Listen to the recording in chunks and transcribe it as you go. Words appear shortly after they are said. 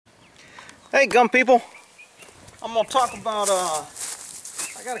Hey gun people, I'm going to talk about,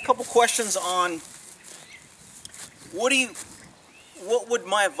 I got a couple questions on what would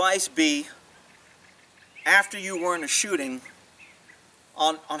my advice be after you were in a shooting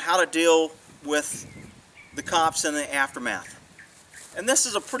on how to deal with the cops in the aftermath. And this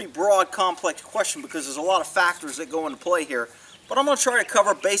is a pretty broad, complex question because there's a lot of factors that go into play here, but I'm going to try to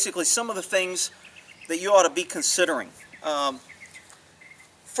cover basically some of the things that you ought to be considering.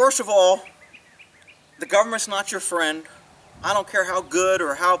 First of all, the government's not your friend. I don't care how good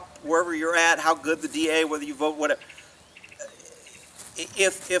or wherever you're at, how good the DA, whether you vote, whatever.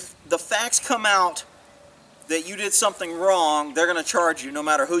 If the facts come out that you did something wrong, they're going to charge you no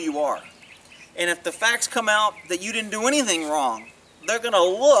matter who you are. And if the facts come out that you didn't do anything wrong, they're going to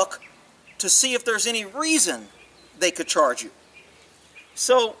look to see if there's any reason they could charge you.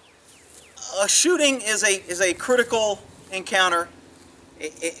 So a shooting is a critical encounter.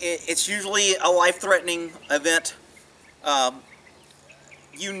 It's usually a life-threatening event.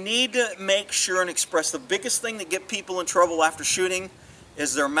 You need to make sure and express. The biggest thing that get people in trouble after shooting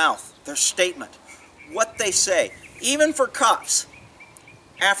is their mouth, their statement, what they say. Even for cops,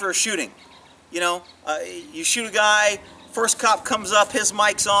 after a shooting, you shoot a guy, first cop comes up, his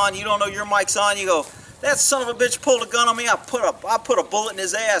mic's on, you don't know your mic's on, you go, that son of a bitch pulled a gun on me, I put a bullet in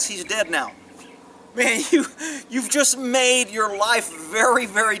his ass, he's dead now. Man, you've just made your life very,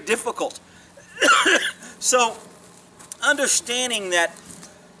 very difficult. So, understanding that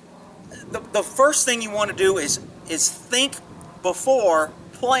the first thing you want to do is think before,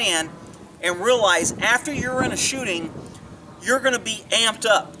 plan, and realize after you're in a shooting, you're going to be amped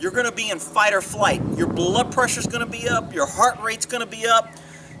up. You're going to be in fight or flight. Your blood pressure's going to be up. Your heart rate's going to be up.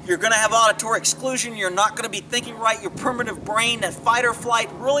 You're going to have auditory exclusion. You're not going to be thinking right. Your primitive brain, that fight or flight,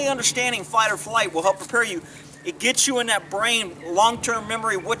 really understanding fight or flight will help prepare you. It gets you in that brain, long-term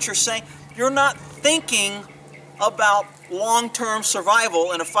memory, what you're saying. You're not thinking about long-term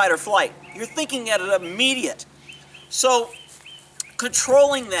survival in a fight or flight. You're thinking at an immediate. So,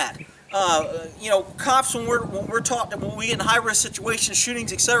 controlling that. Cops, when we get in high-risk situations,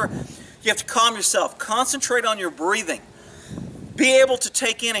 shootings, etc., you have to calm yourself. Concentrate on your breathing. Be able to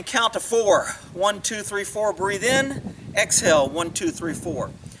take in and count to 4. 1, 2, 3, 4. Breathe in. Exhale. 1, 2, 3, 4.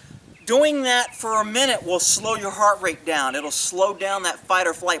 Doing that for a minute will slow your heart rate down. It'll slow down that fight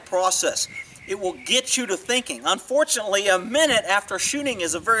or flight process. It will get you to thinking. Unfortunately, a minute after shooting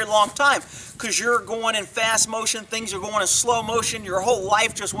is a very long time because you're going in fast motion, things are going in slow motion, your whole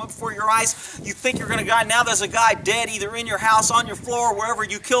life just went before your eyes. You think you're going to die. Now there's a guy dead either in your house, on your floor, wherever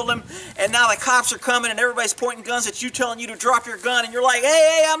you killed him, and now the cops are coming and everybody's pointing guns at you, telling you to drop your gun, and you're like,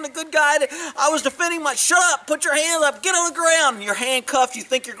 hey, I'm the good guy. I was defending my... Shut up, put your hands up, get on the ground. And you're handcuffed, you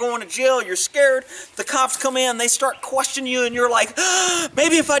think you're going to jail, you're scared. The cops come in, they start questioning you, and you're like,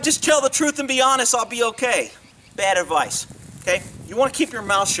 maybe if I just tell the truth and be honest, I'll be okay. Bad advice. Okay? You want to keep your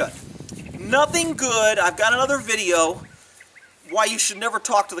mouth shut. Nothing good. I've got another video why you should never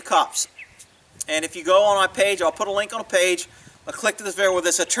talk to the cops. And if you go on my page, I'll put a link on a page. I'll click to this video where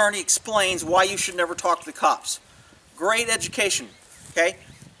this attorney explains why you should never talk to the cops. Great education. Okay?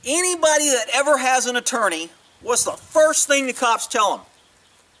 Anybody that ever has an attorney, what's the first thing the cops tell them?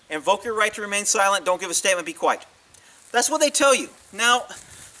 Invoke your right to remain silent. Don't give a statement. Be quiet. That's what they tell you. Now,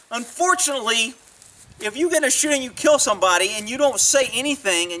 unfortunately, if you get in a shooting, you kill somebody, and you don't say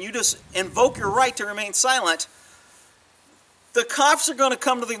anything, and you just invoke your right to remain silent, the cops are going to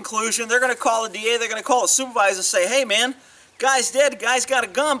come to the conclusion, they're going to call the DA, they're going to call the supervisor and say, hey man, guy's dead, guy's got a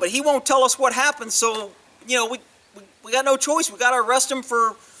gun, but he won't tell us what happened, so, we got no choice, we got to arrest him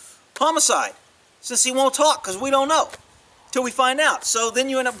for homicide, since he won't talk, because we don't know, till we find out. So then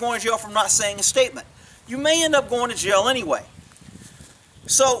you end up going to jail for not saying a statement. You may end up going to jail anyway.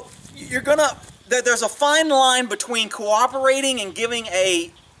 So, there's a fine line between cooperating and giving a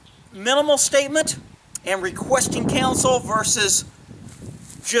minimal statement and requesting counsel versus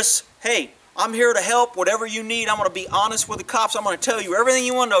just, hey, I'm here to help, whatever you need, I'm going to be honest with the cops, I'm going to tell you everything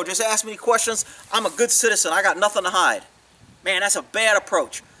you want to know, just ask me questions, I'm a good citizen, I got nothing to hide. Man, that's a bad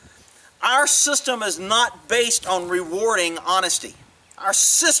approach. Our system is not based on rewarding honesty. Our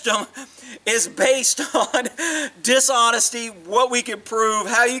system is based on dishonesty, what we can prove,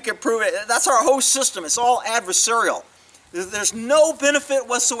 how you can prove it. That's our whole system. It's all adversarial. There's no benefit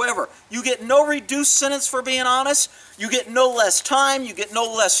whatsoever. You get no reduced sentence for being honest. You get no less time. You get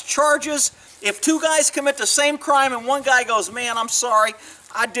no less charges. If two guys commit the same crime and one guy goes, man, I'm sorry,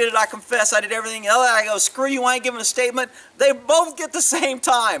 I did it, I confess, I did everything. The other guy goes, screw you, I ain't giving a statement. They both get the same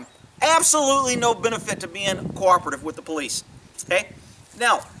time. Absolutely no benefit to being cooperative with the police. Okay?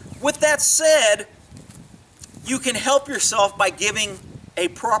 Now, with that said, you can help yourself by giving a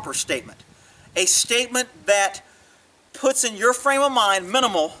proper statement. a statement that puts in your frame of mind,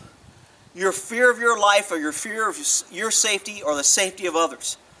 minimal, your fear of your life or your fear of your safety or the safety of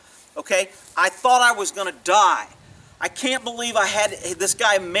others. Okay? I thought I was going to die. I can't believe this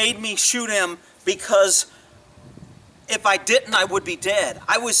guy made me shoot him because if I didn't, I would be dead.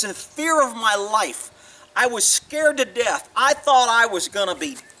 I was in fear of my life. I was scared to death. I thought I was going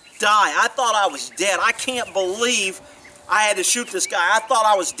to die. I thought I was dead. I can't believe I had to shoot this guy. I thought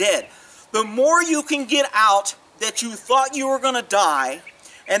I was dead. The more you can get out that you thought you were going to die,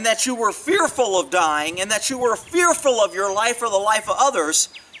 and that you were fearful of dying, and that you were fearful of your life or the life of others,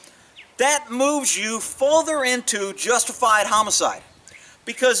 that moves you further into justified homicide.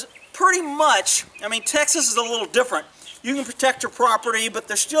 Because pretty much, I mean, Texas is a little different. You can protect your property, but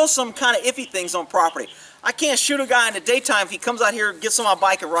there's still some kind of iffy things on property. I can't shoot a guy in the daytime if he comes out here, gets on my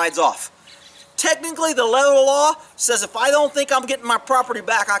bike, and rides off. Technically, the letter of the law says if I don't think I'm getting my property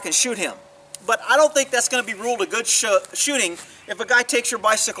back, I can shoot him. But I don't think that's going to be ruled a good shooting if a guy takes your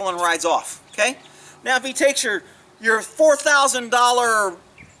bicycle and rides off. Okay? Now, if he takes your $4,000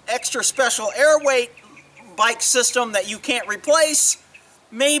 extra special airweight bike system that you can't replace,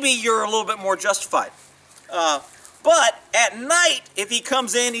 maybe you're a little bit more justified. But at night, if he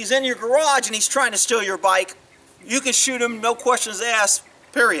comes in, he's in your garage and he's trying to steal your bike, you can shoot him, no questions asked,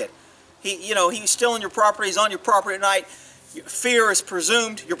 period. He's stealing your property, he's on your property at night. Fear is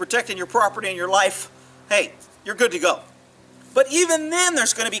presumed, you're protecting your property and your life. Hey, you're good to go. But even then,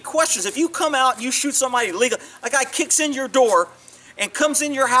 there's going to be questions. If you come out and you shoot somebody illegally, a guy kicks in your door and comes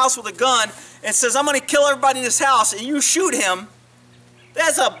in your house with a gun and says, I'm going to kill everybody in this house, and you shoot him,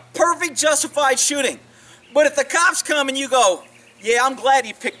 that's a perfect justified shooting. But if the cops come and you go, yeah, I'm glad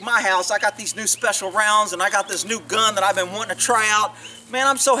he picked my house. I got these new special rounds and I got this new gun that I've been wanting to try out. Man,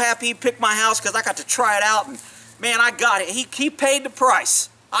 I'm so happy he picked my house because I got to try it out. And man, I got it. He paid the price.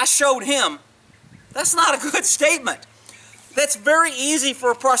 I showed him. That's not a good statement. That's very easy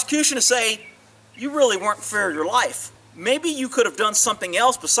for a prosecution to say, you really weren't in fear of your life. Maybe you could have done something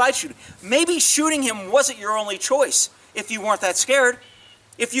else besides shooting. Maybe shooting him wasn't your only choice if you weren't that scared.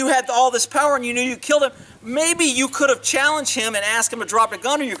 If you had all this power and you knew you killed him, maybe you could have challenged him and asked him to drop a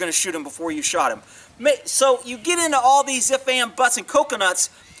gun or you're going to shoot him before you shot him. So you get into all these if, and, buts, and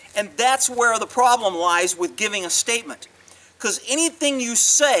coconuts, and that's where the problem lies with giving a statement. Because anything you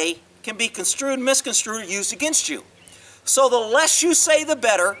say can be construed, misconstrued, or used against you. So the less you say, the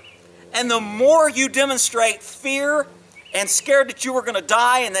better, and the more you demonstrate fear and scared that you were going to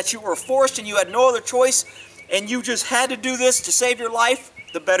die and that you were forced and you had no other choice and you just had to do this to save your life,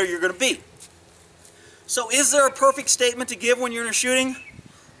 the better you're going to be. So is there a perfect statement to give when you're in a shooting?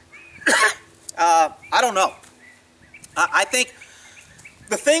 I don't know. I think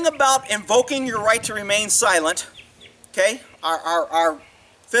the thing about invoking your right to remain silent, okay, our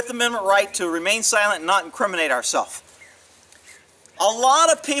Fifth Amendment right to remain silent and not incriminate ourselves. A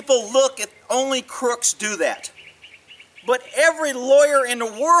lot of people look at only crooks do that. But every lawyer in the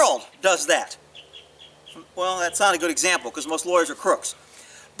world does that. Well, that's not a good example because most lawyers are crooks.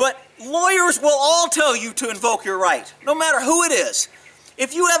 But lawyers will all tell you to invoke your right, no matter who it is.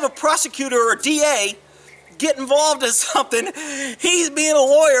 If you have a prosecutor or a DA get involved in something, he's being a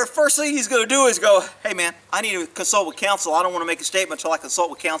lawyer, first thing he's going to do is go, hey man, I need to consult with counsel. I don't want to make a statement until I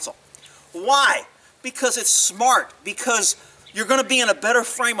consult with counsel. Why? Because it's smart. Because you're going to be in a better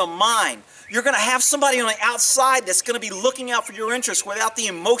frame of mind. You're going to have somebody on the outside that's going to be looking out for your interests without the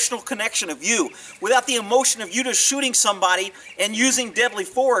emotional connection of you, without the emotion of you just shooting somebody and using deadly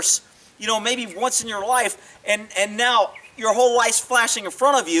force, you know, maybe once in your life, and now your whole life's flashing in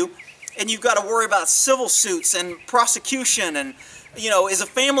front of you, and you've got to worry about civil suits and prosecution, and, you know, is a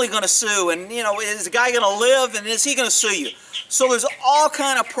family going to sue, and, you know, is the guy going to live, and is he going to sue you? So there's all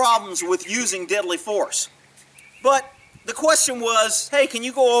kind of problems with using deadly force. But the question was, hey, can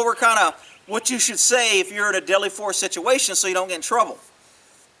you go over kind of what you should say if you're in a deadly force situation so you don't get in trouble?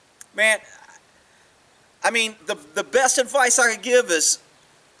 Man, I mean, the best advice I could give is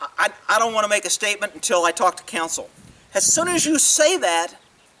I don't want to make a statement until I talk to counsel. As soon as you say that,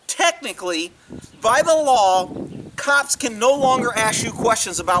 technically, by the law, cops can no longer ask you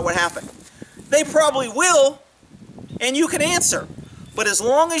questions about what happened. They probably will, and you can answer. But as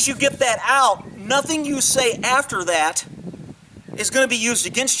long as you get that out, nothing you say after that is going to be used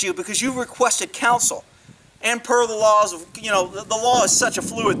against you because you requested counsel. And per the laws of, you know, the law is such a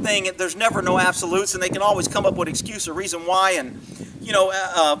fluid thing, there's never no absolutes, and they can always come up with an excuse or reason why. And, you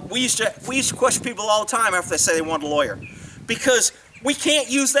know, we used to question people all the time after they say they wanted a lawyer. Because we can't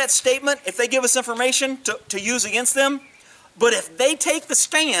use that statement if they give us information to use against them. But if they take the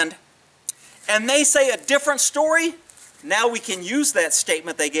stand and they say a different story, now we can use that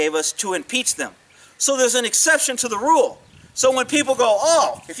statement they gave us to impeach them. So there's an exception to the rule. So when people go,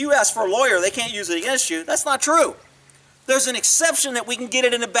 oh, if you ask for a lawyer, they can't use it against you, that's not true. There's an exception that we can get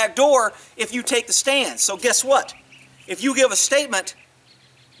it in the back door if you take the stand. So guess what? If you give a statement,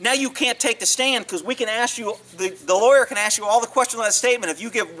 now you can't take the stand because we can ask you, the lawyer can ask you all the questions on that statement. If you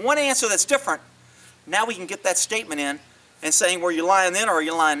give one answer that's different, now we can get that statement in and saying, were you lying then or are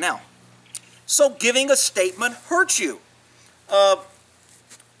you lying now? So giving a statement hurts you.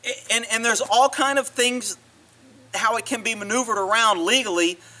 And there's all kind of things how it can be maneuvered around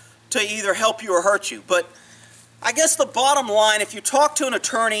legally to either help you or hurt you. But I guess the bottom line, if you talk to an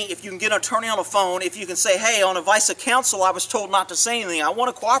attorney, if you can get an attorney on the phone, if you can say, hey, on advice of counsel, I was told not to say anything. I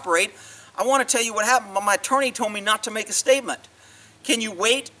want to cooperate. I want to tell you what happened. My attorney told me not to make a statement. Can you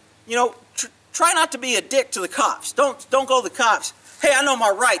wait? You know, try not to be a dick to the cops. Don't go to the cops. Hey, I know my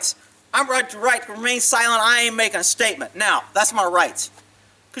rights. I'm right to remain silent. I ain't making a statement. Now, that's my rights.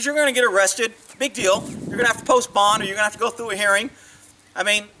 Because you're going to get arrested. Big deal. You're going to have to post bond or you're going to have to go through a hearing. I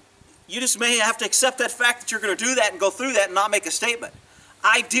mean, you just may have to accept that fact that you're going to do that and go through that and not make a statement.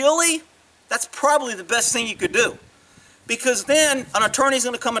 Ideally, that's probably the best thing you could do. Because then an attorney's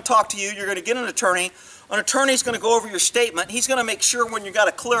going to come and talk to you. You're going to get an attorney. An attorney's going to go over your statement. He's going to make sure when you've got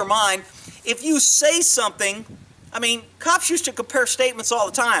a clear mind. If you say something, I mean, cops used to compare statements all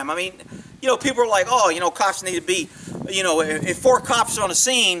the time. I mean, you know, people are like, oh, you know, cops need to be, you know, if 4 cops are on a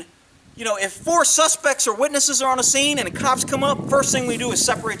scene, you know, if 4 suspects or witnesses are on a scene and the cops come up, first thing we do is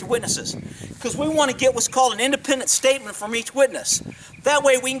separate the witnesses. Because we want to get what's called an independent statement from each witness. That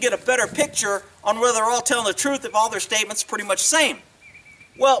way we can get a better picture on whether they're all telling the truth if all their statements are pretty much the same.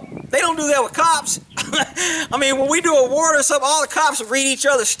 Well, they don't do that with cops. I mean, when we do a warrant or something, all the cops read each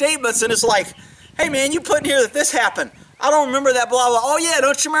other's statements and it's like, hey man, you put in here that this happened. I don't remember that, blah, blah. Oh yeah,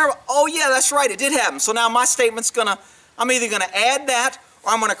 don't you remember? Oh yeah, that's right, it did happen. So now my statement's I'm either gonna add that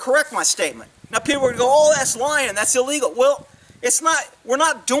or I'm gonna correct my statement. Now people are gonna go, oh, that's lying, that's illegal. Well, it's not, we're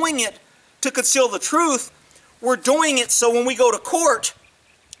not doing it to conceal the truth. We're doing it so when we go to court,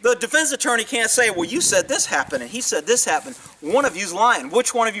 the defense attorney can't say, well, you said this happened and he said this happened. One of you's lying.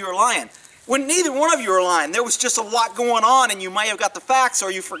 Which one of you are lying? When neither one of you are lying. There was just a lot going on and you might have got the facts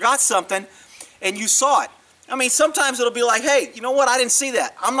or you forgot something and you saw it. I mean, sometimes it'll be like, hey, you know what? I didn't see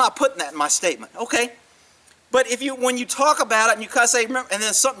that. I'm not putting that in my statement. Okay. But when you talk about it and you kind of say, and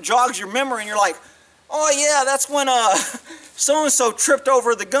then something jogs your memory and you're like, oh yeah, that's when so-and-so tripped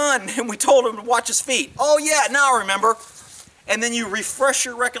over the gun and we told him to watch his feet. Oh yeah, now I remember. And then you refresh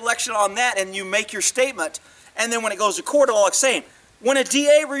your recollection on that and you make your statement. And then when it goes to court, it'll look the same. When a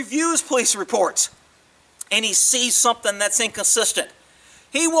DA reviews police reports and he sees something that's inconsistent,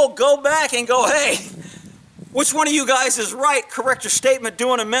 he will go back and go, hey, which one of you guys is right? Correct your statement,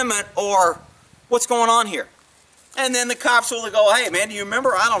 do an amendment, or what's going on here? And then the cops will go, hey man, do you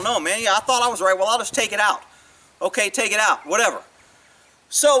remember? I don't know, man. Yeah, I thought I was right. Well, I'll just take it out. Okay, take it out, whatever.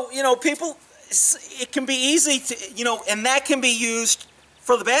 So, you know, people, it can be easy to, you know, and that can be used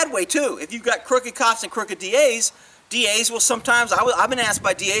for the bad way too. If you've got crooked cops and crooked DAs will sometimes, I've been asked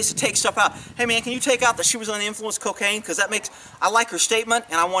by DAs to take stuff out. Hey man, can you take out that she was on the influence of cocaine? Because that makes, I like her statement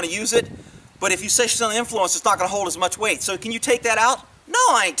and I want to use it. But if you say she's on the influence, it's not going to hold as much weight. So can you take that out? No,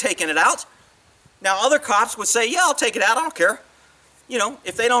 I ain't taking it out. Now other cops would say, yeah, I'll take it out, I don't care. You know,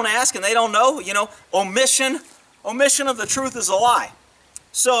 if they don't ask and they don't know, you know, omission of the truth is a lie.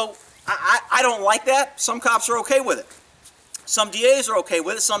 So I don't like that. Some cops are okay with it. Some DAs are okay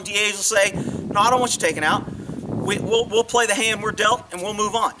with it. Some DAs will say, no, I don't want you taken out. We'll play the hand we're dealt and we'll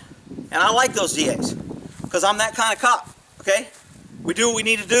move on. And I like those DAs because I'm that kind of cop, okay? We do what we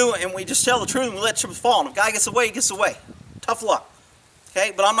need to do and we just tell the truth and we let chips fall. And if a guy gets away, he gets away. Tough luck.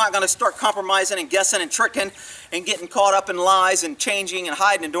 Okay, but I'm not going to start compromising and guessing and tricking and getting caught up in lies and changing and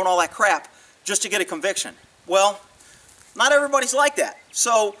hiding and doing all that crap just to get a conviction. Well, not everybody's like that.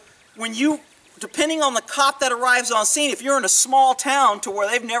 So when you, depending on the cop that arrives on scene, if you're in a small town to where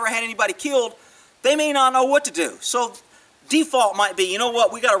they've never had anybody killed, they may not know what to do. So default might be, you know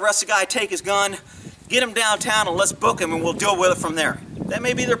what, we got to arrest a guy, take his gun, get him downtown and let's book him and we'll deal with it from there. That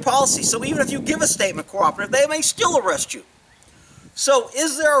may be their policy. So even if you give a statement cooperative, they may still arrest you. So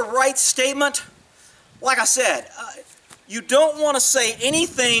is there a right statement? Like I said, you don't want to say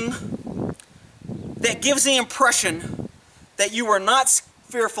anything that gives the impression that you were not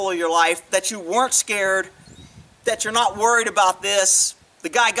fearful of your life, that you weren't scared, that you're not worried about this, the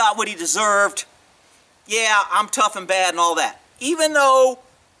guy got what he deserved, yeah, I'm tough and bad and all that. Even though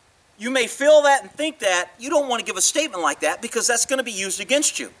you may feel that and think that, you don't want to give a statement like that because that's going to be used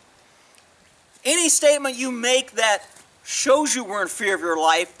against you. Any statement you make that shows you were in fear of your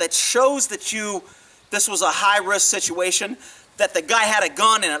life, that shows that you this was a high-risk situation, that the guy had a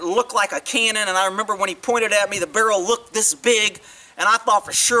gun and it looked like a cannon, and I remember when he pointed at me, the barrel looked this big, and I thought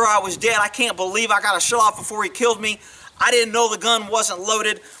for sure I was dead. I can't believe I got a shot off before he killed me. I didn't know the gun wasn't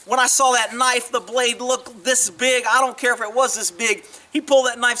loaded. When I saw that knife, the blade looked this big. I don't care if it was this big. He pulled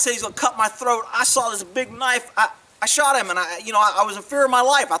that knife, said he's gonna cut my throat. I saw this big knife. I shot him, and I was in fear of my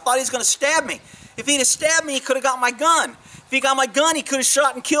life. I thought he was gonna stab me. If he'd have stabbed me, he could have got my gun. If he got my gun, he could have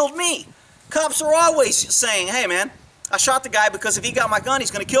shot and killed me. Cops are always saying, hey man, I shot the guy because if he got my gun,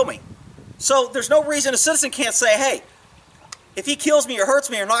 he's going to kill me. So there's no reason a citizen can't say, hey, if he kills me or hurts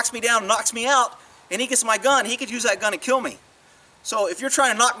me or knocks me down, knocks me out, and he gets my gun, he could use that gun to kill me. So if you're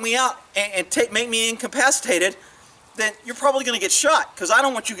trying to knock me out and make me incapacitated, then you're probably going to get shot, because I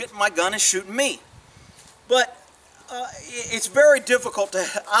don't want you getting my gun and shooting me. But it's very difficult to,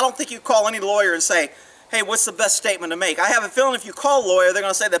 I don't think you call any lawyer and say, hey, what's the best statement to make? I have a feeling if you call a lawyer, they're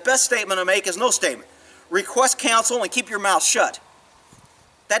going to say the best statement to make is no statement. Request counsel and keep your mouth shut.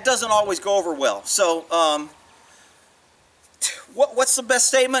 That doesn't always go over well. So, what's the best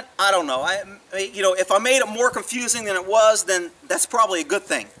statement? I don't know. If I made it more confusing than it was, then that's probably a good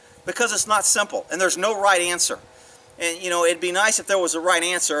thing, because it's not simple and there's no right answer. And it'd be nice if there was a right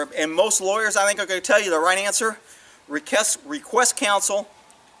answer. And most lawyers, I think, are going to tell you the right answer: request counsel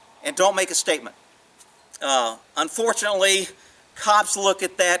and don't make a statement. Unfortunately, cops look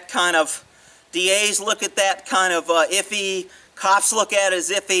at that kind of. DAs look at that kind of iffy. Cops look at it as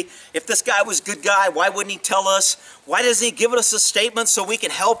iffy. If this guy was a good guy, why wouldn't he tell us? Why doesn't he give us a statement so we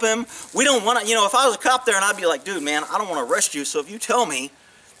can help him? We don't want to, if I was a cop there and I'd be like, dude, man, I don't want to arrest you, so if you tell me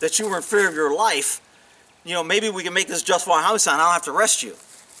that you were in fear of your life, maybe we can make this justifiable homicide and I don't have to arrest you.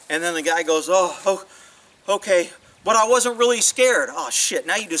 And then the guy goes, oh, okay, but I wasn't really scared. Oh, shit,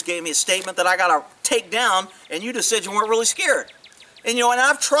 now you just gave me a statement that I got to take down, and you just said you weren't really scared. And and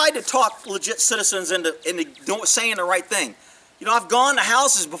I've tried to talk legit citizens into saying the right thing. I've gone to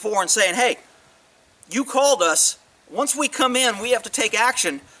houses before and saying, hey, you called us. Once we come in, we have to take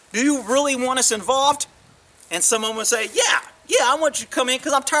action. Do you really want us involved? And someone would say, yeah, I want you to come in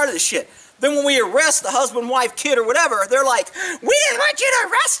because I'm tired of this shit. Then when we arrest the husband, wife, kid, or whatever, they're like, we didn't want you to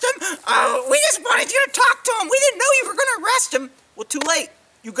arrest him. We just wanted you to talk to him. We didn't know you were going to arrest him. Well, too late.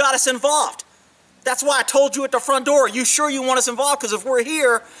 You got us involved. That's why I told you at the front door, you sure you want us involved? Because if we're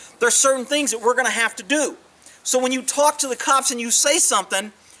here, there's certain things that we're going to have to do. So when you talk to the cops and you say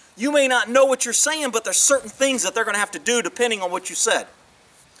something, you may not know what you're saying, but there's certain things that they're going to have to do depending on what you said.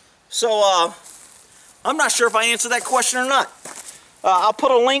 So I'm not sure if I answered that question or not. I'll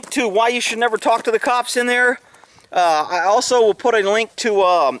put a link to why you should never talk to the cops in there. I also will put a link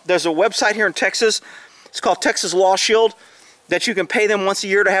to, there's a website here in Texas. It's called Texas Law Shield, that you can pay them once a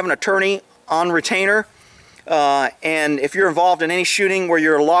year to have an attorney on retainer, and if you're involved in any shooting where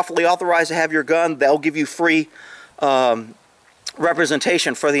you're lawfully authorized to have your gun, they'll give you free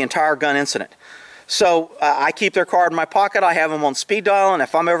representation for the entire gun incident. So I keep their card in my pocket. I have them on speed dial, and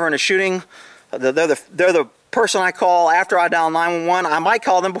if I'm ever in a shooting, they're the person I call after I dial 911. I might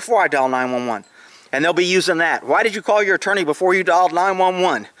call them before I dial 911, and they'll be using that. Why did you call your attorney before you dialed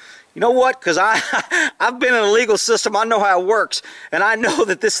 911? You know what? Because I've been in the legal system. I know how it works. And I know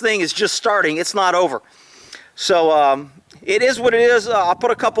that this thing is just starting. It's not over. So it is what it is. I'll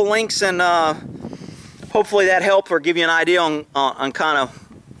put a couple links, and hopefully that helped or give you an idea on kind of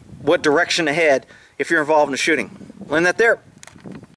what direction to head if you're involved in a shooting. I'll end that there.